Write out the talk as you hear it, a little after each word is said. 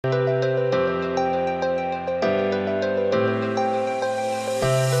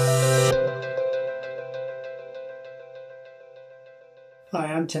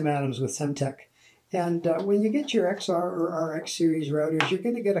Tim Adams with Semtech. And when you get your XR or RX series routers, you're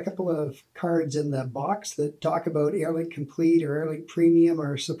going to get a couple of cards in the box that talk about AirLink Complete or AirLink Premium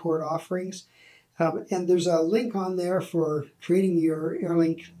or support offerings. And there's a link on there for creating your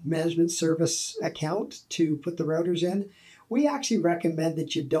AirLink Management Service account to put the routers in. We actually recommend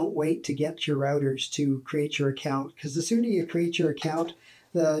that you don't wait to get your routers to create your account, because the sooner you create your account,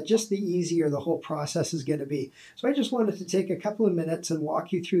 just the easier the whole process is going to be. So I just wanted to take a couple of minutes and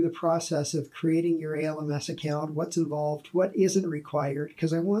walk you through the process of creating your ALMS account, what's involved, what isn't required,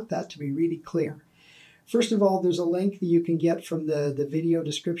 because I want that to be really clear. First of all, there's a link that you can get from the video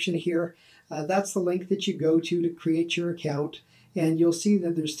description here. That's the link that you go to create your account. And you'll see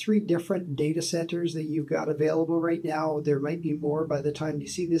that there's 3 different data centers that you've got available right now. There might be more by the time you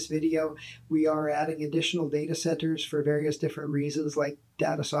see this video. We are adding additional data centers for various different reasons, like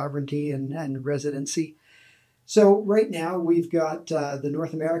data sovereignty and residency. So right now we've got the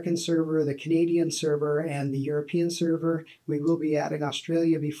North American server, the Canadian server, and the European server. We will be adding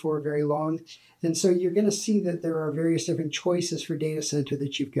Australia before very long. And so you're going to see that there are various different choices for data center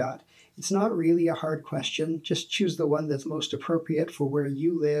that you've got. It's not really a hard question. Just choose the one that's most appropriate for where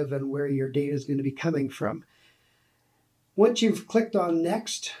you live and where your data is going to be coming from. Once you've clicked on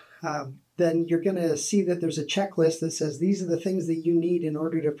Next, then you're going to see that there's a checklist that says these are the things that you need in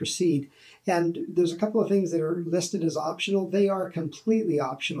order to proceed. And there's a couple of things that are listed as optional. They are completely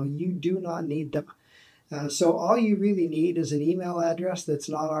optional. You do not need them. So all you really need is an email address that's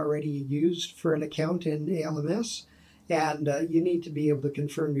not already used for an account in ALMS. And you need to be able to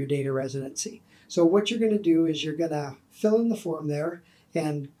confirm your data residency. So what you're going to do is you're going to fill in the form there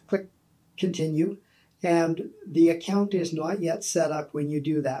and click Continue. And the account is not yet set up when you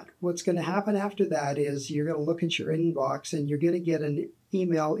do that. What's going to happen after that is you're going to look at your inbox and you're going to get an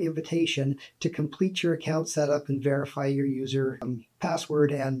email invitation to complete your account setup and verify your user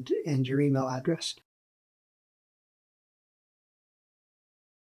password and your email address.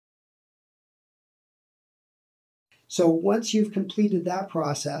 So once you've completed that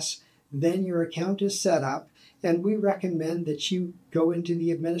process, then your account is set up, and we recommend that you go into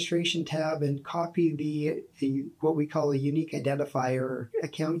the administration tab and copy what we call a unique identifier or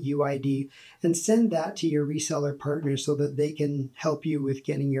account UID and send that to your reseller partner so that they can help you with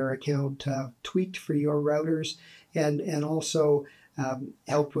getting your account tweaked for your routers and also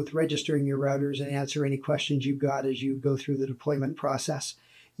help with registering your routers and answer any questions you've got as you go through the deployment process.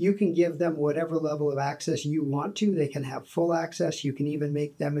 You can give them whatever level of access you want to. They can have full access. You can even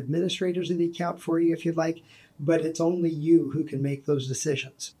make them administrators of the account for you if you'd like, but it's only you who can make those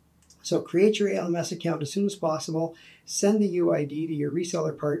decisions. So create your ALMS account as soon as possible, send the UID to your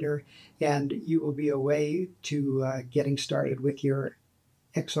reseller partner, and you will be away to getting started with your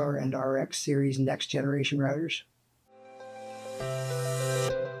XR and RX series next generation routers.